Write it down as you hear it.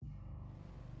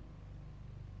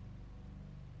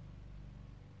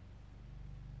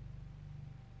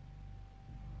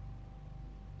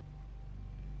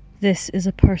This is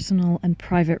a personal and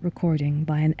private recording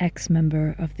by an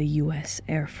ex-member of the U.S.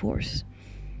 Air Force.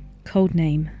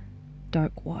 Codename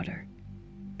Darkwater.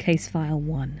 Case File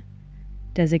 1.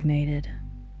 Designated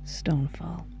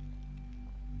Stonefall.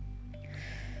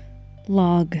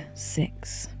 Log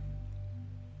 6.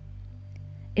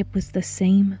 It was the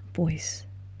same voice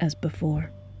as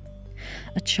before.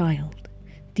 A child,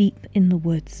 deep in the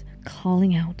woods,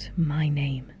 calling out my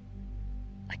name.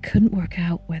 I couldn't work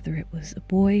out whether it was a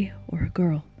boy or a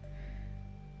girl,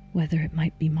 whether it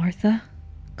might be Martha,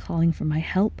 calling for my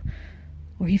help,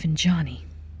 or even Johnny.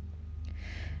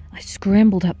 I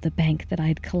scrambled up the bank that I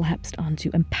had collapsed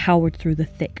onto and powered through the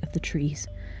thick of the trees.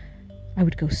 I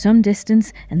would go some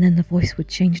distance, and then the voice would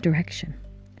change direction.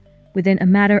 Within a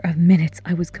matter of minutes,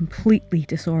 I was completely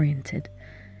disoriented.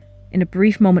 In a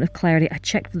brief moment of clarity, I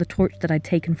checked for the torch that I'd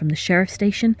taken from the sheriff's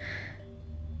station,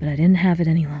 but I didn't have it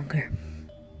any longer.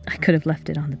 I could have left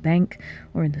it on the bank,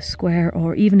 or in the square,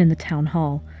 or even in the town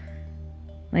hall.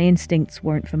 My instincts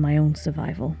weren't for my own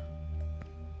survival.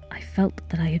 I felt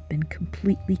that I had been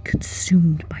completely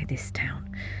consumed by this town,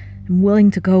 and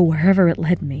willing to go wherever it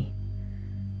led me.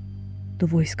 The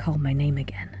voice called my name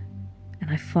again, and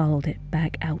I followed it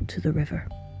back out to the river.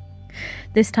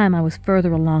 This time I was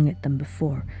further along it than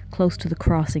before, close to the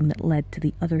crossing that led to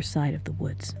the other side of the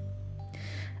woods.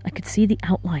 I could see the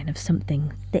outline of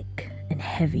something thick and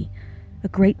heavy, a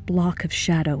great block of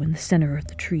shadow in the center of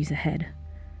the trees ahead.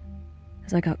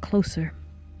 As I got closer,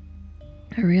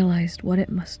 I realized what it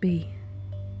must be.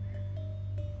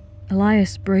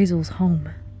 Elias Brazel's home.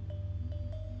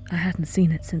 I hadn't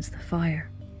seen it since the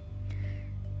fire.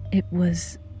 It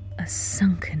was a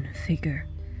sunken figure.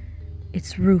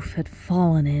 Its roof had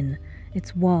fallen in,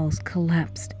 its walls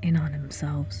collapsed in on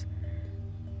themselves.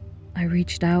 I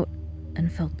reached out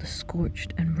and felt the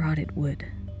scorched and rotted wood.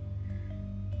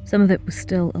 Some of it was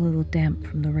still a little damp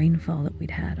from the rainfall that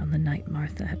we'd had on the night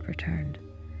Martha had returned.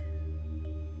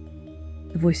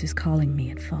 The voices calling me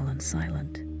had fallen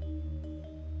silent.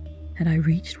 Had I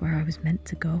reached where I was meant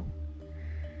to go?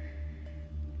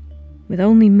 With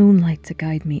only moonlight to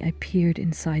guide me, I peered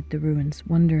inside the ruins,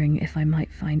 wondering if I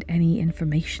might find any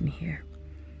information here.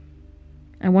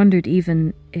 I wondered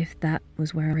even if that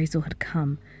was where Brazel had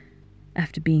come,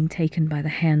 after being taken by the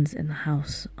hands in the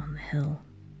house on the hill.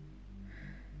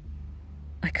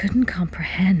 I couldn't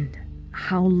comprehend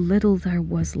how little there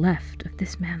was left of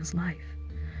this man's life.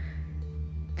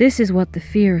 This is what the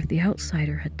fear of the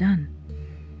outsider had done.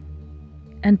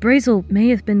 And Brazel may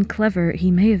have been clever,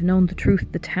 he may have known the truth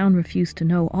the town refused to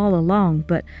know all along,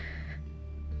 but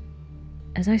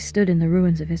as I stood in the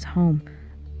ruins of his home,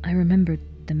 I remembered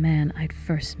the man I'd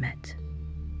first met.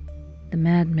 The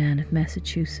madman of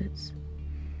Massachusetts.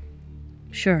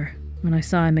 Sure, when I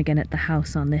saw him again at the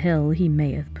house on the hill, he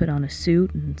may have put on a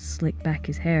suit and slicked back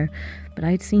his hair, but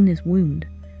I'd seen his wound,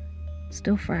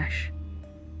 still fresh.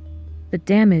 The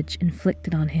damage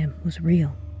inflicted on him was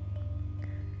real.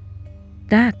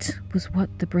 That was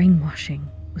what the brainwashing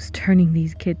was turning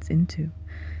these kids into.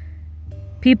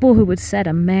 People who would set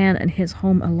a man and his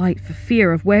home alight for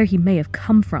fear of where he may have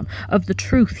come from, of the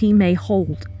truth he may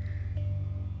hold.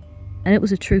 And it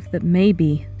was a truth that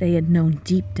maybe they had known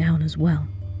deep down as well.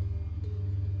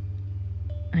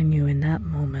 I knew in that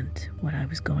moment what I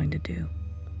was going to do.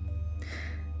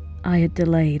 I had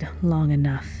delayed long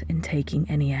enough in taking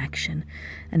any action,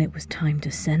 and it was time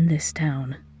to send this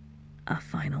town a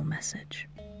final message.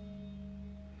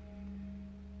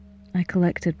 I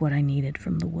collected what I needed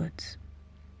from the woods.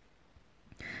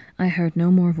 I heard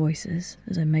no more voices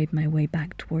as I made my way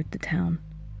back toward the town,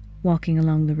 walking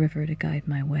along the river to guide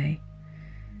my way.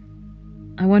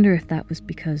 I wonder if that was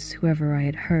because whoever I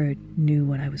had heard knew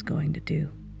what I was going to do.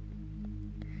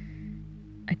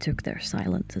 I took their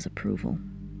silence as approval.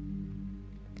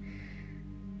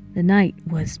 The night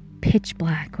was pitch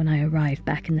black when I arrived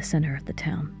back in the center of the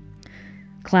town.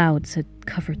 Clouds had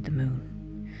covered the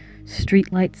moon.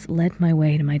 Streetlights led my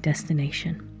way to my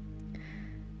destination.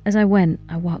 As I went,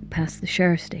 I walked past the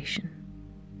sheriff's station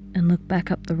and looked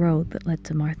back up the road that led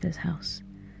to Martha's house.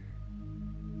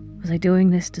 Was I doing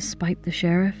this to spite the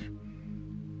sheriff?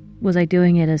 Was I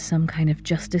doing it as some kind of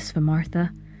justice for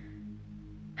Martha?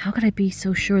 How could I be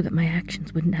so sure that my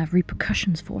actions wouldn't have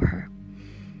repercussions for her?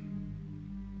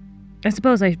 I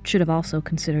suppose I should have also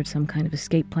considered some kind of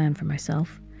escape plan for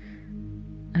myself.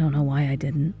 I don't know why I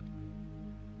didn't.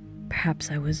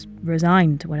 Perhaps I was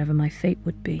resigned to whatever my fate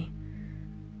would be.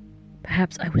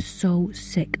 Perhaps I was so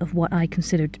sick of what I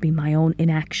considered to be my own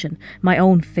inaction, my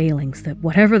own failings, that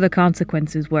whatever the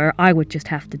consequences were, I would just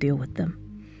have to deal with them.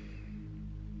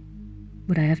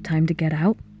 Would I have time to get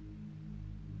out?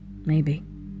 Maybe.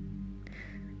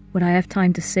 Would I have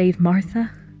time to save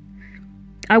Martha?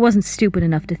 I wasn't stupid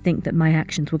enough to think that my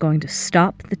actions were going to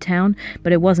stop the town,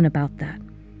 but it wasn't about that.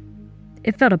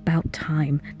 It felt about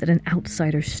time that an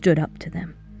outsider stood up to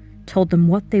them, told them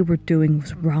what they were doing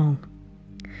was wrong.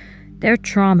 Their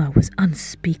trauma was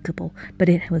unspeakable, but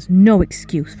it was no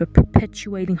excuse for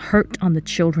perpetuating hurt on the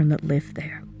children that lived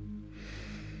there.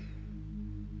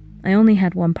 I only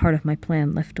had one part of my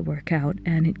plan left to work out,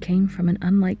 and it came from an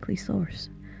unlikely source.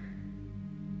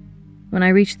 When I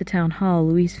reached the town hall,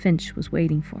 Louise Finch was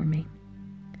waiting for me.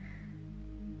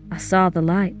 I saw the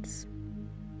lights.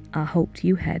 I hoped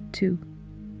you had too.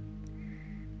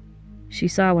 She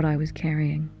saw what I was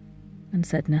carrying and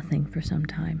said nothing for some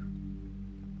time.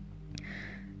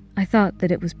 I thought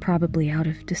that it was probably out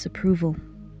of disapproval,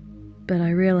 but I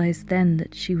realized then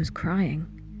that she was crying.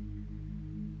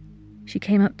 She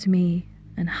came up to me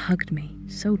and hugged me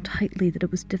so tightly that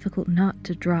it was difficult not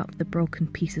to drop the broken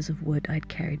pieces of wood I'd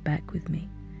carried back with me.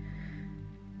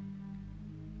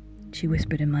 She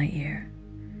whispered in my ear.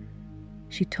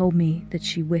 She told me that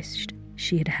she wished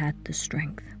she had had the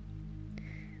strength.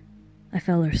 I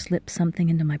felt her slip something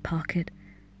into my pocket,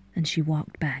 and she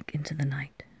walked back into the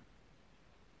night.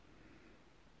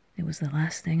 It was the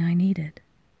last thing I needed.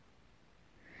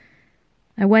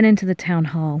 I went into the town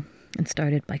hall and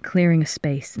started by clearing a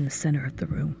space in the center of the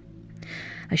room.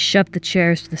 I shoved the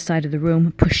chairs to the side of the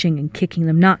room, pushing and kicking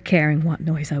them, not caring what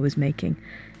noise I was making.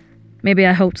 Maybe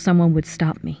I hoped someone would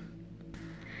stop me.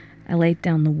 I laid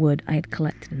down the wood I had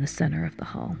collected in the center of the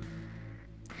hall.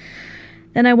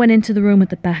 Then I went into the room at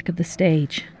the back of the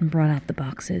stage and brought out the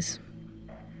boxes.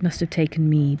 It must have taken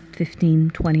me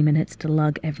 15-20 minutes to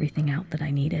lug everything out that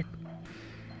I needed.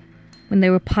 When they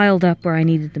were piled up where I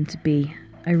needed them to be,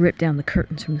 I ripped down the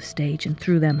curtains from the stage and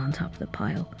threw them on top of the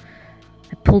pile.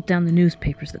 I pulled down the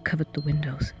newspapers that covered the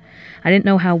windows. I didn't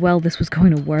know how well this was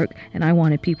going to work, and I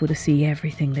wanted people to see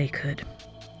everything they could.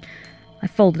 I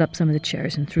folded up some of the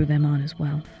chairs and threw them on as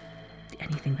well.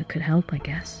 Anything that could help, I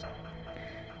guess.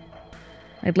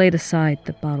 I'd laid aside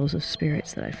the bottles of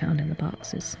spirits that I found in the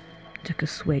boxes and took a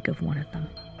swig of one of them.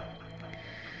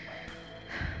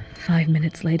 5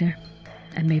 minutes later,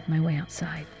 I made my way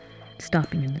outside,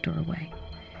 stopping in the doorway.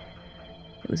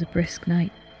 It was a brisk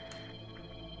night.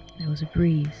 There was a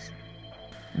breeze,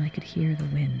 and I could hear the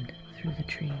wind through the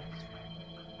trees.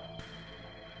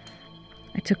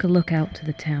 I took a look out to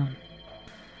the town,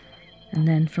 and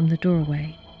then from the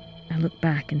doorway, I looked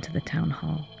back into the town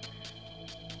hall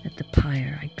at the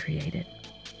pyre I'd created.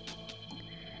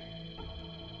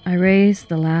 I raised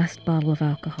the last bottle of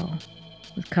alcohol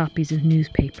with copies of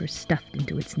newspapers stuffed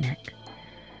into its neck.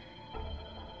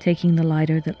 Taking the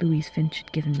lighter that Louise Finch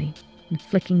had given me and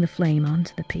flicking the flame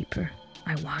onto the paper,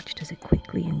 I watched as it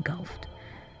quickly engulfed.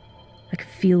 I could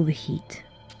feel the heat.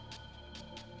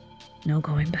 No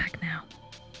going back now.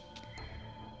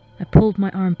 I pulled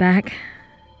my arm back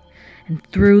and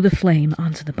threw the flame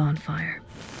onto the bonfire.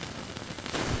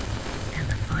 And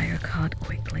the fire caught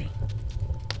quickly.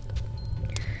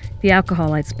 The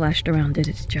alcohol I'd splashed around did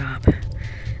its job.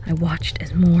 I watched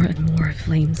as more and more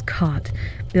flames caught,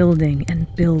 building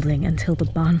and building until the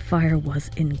bonfire was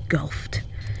engulfed.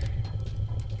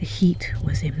 The heat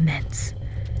was immense.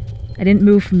 I didn't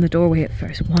move from the doorway at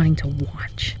first, wanting to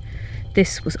watch.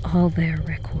 This was all their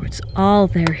records, all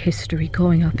their history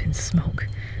going up in smoke.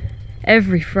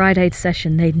 Every Friday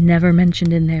session they'd never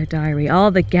mentioned in their diary, all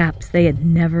the gaps they had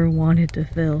never wanted to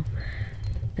fill.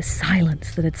 The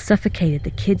silence that had suffocated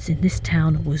the kids in this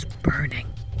town was burning.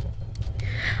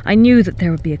 I knew that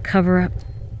there would be a cover-up,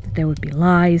 that there would be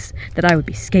lies, that I would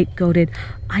be scapegoated.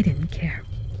 I didn't care.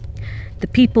 The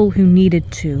people who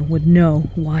needed to would know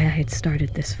why I had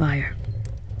started this fire.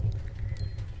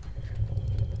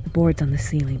 The boards on the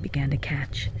ceiling began to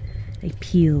catch. They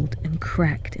peeled and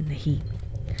cracked in the heat.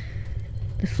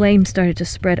 The flames started to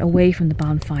spread away from the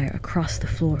bonfire across the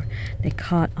floor. They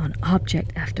caught on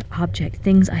object after object,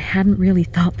 things I hadn't really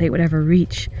thought they would ever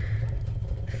reach.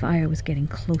 The fire was getting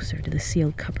closer to the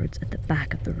sealed cupboards at the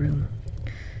back of the room.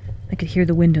 I could hear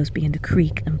the windows begin to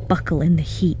creak and buckle in the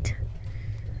heat.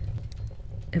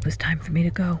 It was time for me to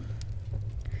go.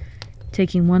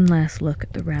 Taking one last look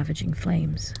at the ravaging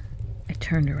flames, I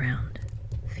turned around,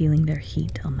 feeling their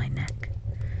heat on my neck.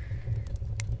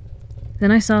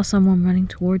 Then I saw someone running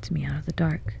towards me out of the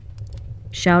dark,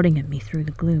 shouting at me through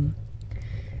the gloom.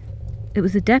 It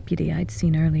was the deputy I'd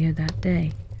seen earlier that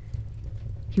day.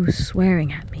 He was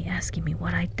swearing at me, asking me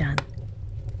what I'd done.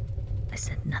 I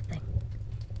said nothing,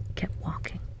 kept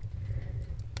walking.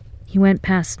 He went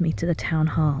past me to the town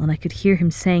hall, and I could hear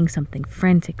him saying something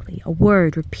frantically, a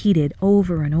word repeated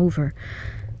over and over.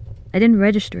 I didn't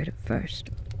register it at first.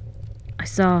 I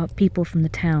saw people from the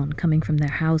town coming from their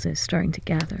houses starting to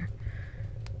gather.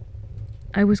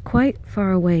 I was quite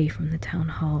far away from the town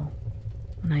hall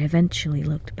when I eventually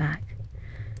looked back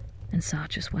and saw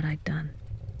just what I'd done.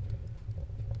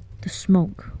 The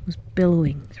smoke was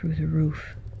billowing through the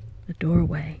roof, the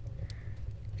doorway.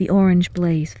 The orange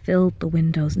blaze filled the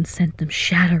windows and sent them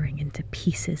shattering into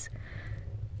pieces.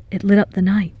 It lit up the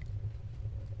night.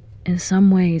 In some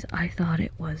ways, I thought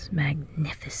it was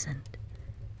magnificent.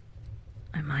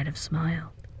 I might have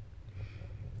smiled.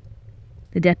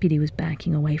 The deputy was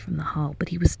backing away from the hall, but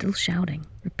he was still shouting,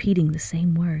 repeating the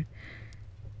same word.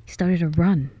 He started to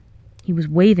run. He was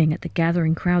waving at the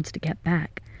gathering crowds to get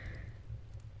back.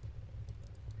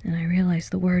 And I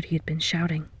realized the word he had been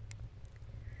shouting.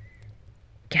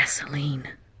 Gasoline.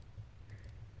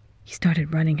 He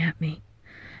started running at me.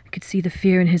 I could see the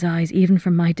fear in his eyes even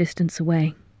from my distance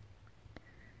away.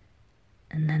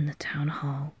 And then the town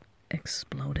hall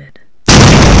exploded.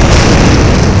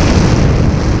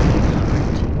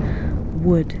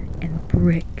 Wood and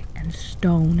brick and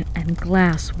stone and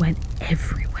glass went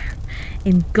everywhere,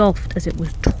 engulfed as it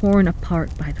was torn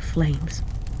apart by the flames.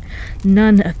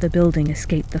 None of the building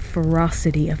escaped the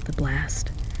ferocity of the blast.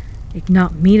 It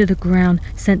knocked me to the ground,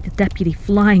 sent the deputy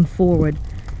flying forward.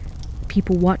 The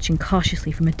people watching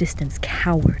cautiously from a distance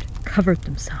cowered, covered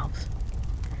themselves.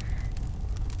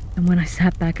 And when I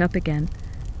sat back up again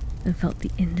and felt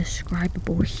the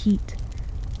indescribable heat,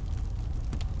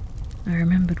 I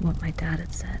remembered what my dad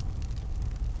had said.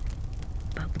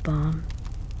 About the bomb,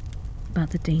 about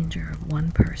the danger of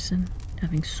one person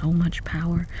having so much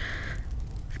power,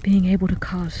 of being able to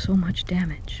cause so much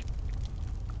damage.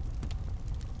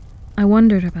 I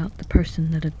wondered about the person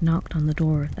that had knocked on the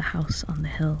door of the house on the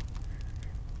hill,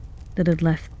 that had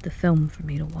left the film for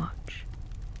me to watch.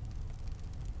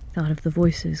 Thought of the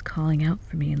voices calling out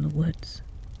for me in the woods.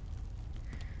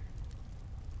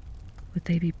 Would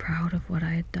they be proud of what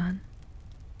I had done?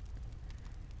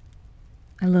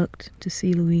 I looked to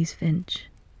see Louise Finch,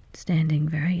 standing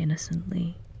very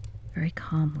innocently, very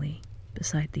calmly,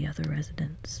 beside the other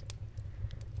residents.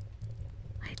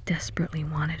 I desperately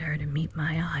wanted her to meet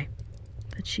my eye,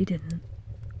 but she didn't.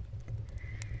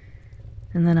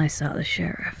 And then I saw the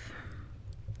sheriff.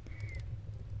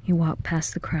 He walked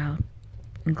past the crowd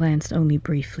and glanced only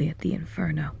briefly at the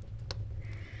inferno.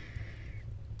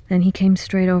 Then he came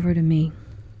straight over to me.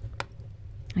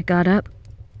 I got up,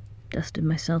 dusted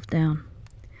myself down.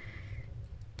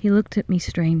 He looked at me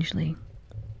strangely,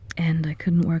 and I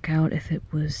couldn't work out if it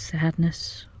was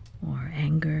sadness or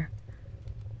anger,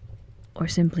 or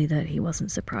simply that he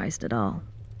wasn't surprised at all.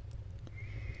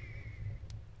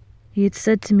 He had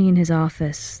said to me in his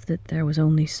office that there was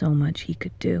only so much he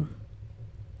could do.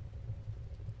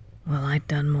 Well, I'd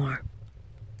done more.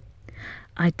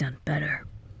 I'd done better.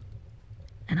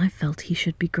 And I felt he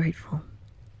should be grateful.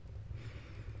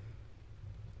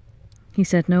 He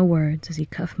said no words as he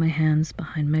cuffed my hands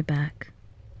behind my back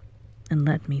and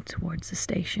led me towards the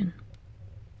station.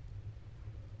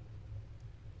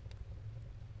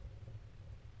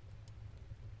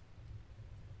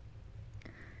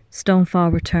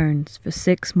 Stonefall returns for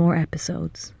 6 more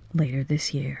episodes later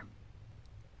this year.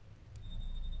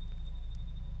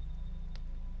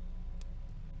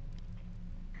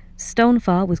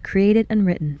 Stonefall was created and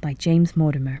written by James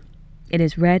Mortimer. It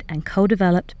is read and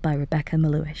co-developed by Rebecca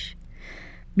Maluish.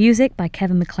 Music by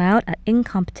Kevin MacLeod at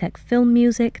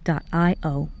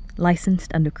incompetechfilmmusic.io,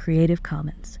 licensed under Creative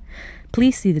Commons.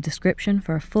 Please see the description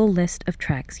for a full list of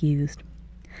tracks used.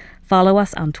 Follow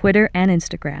us on Twitter and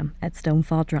Instagram at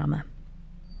Stonefall Drama.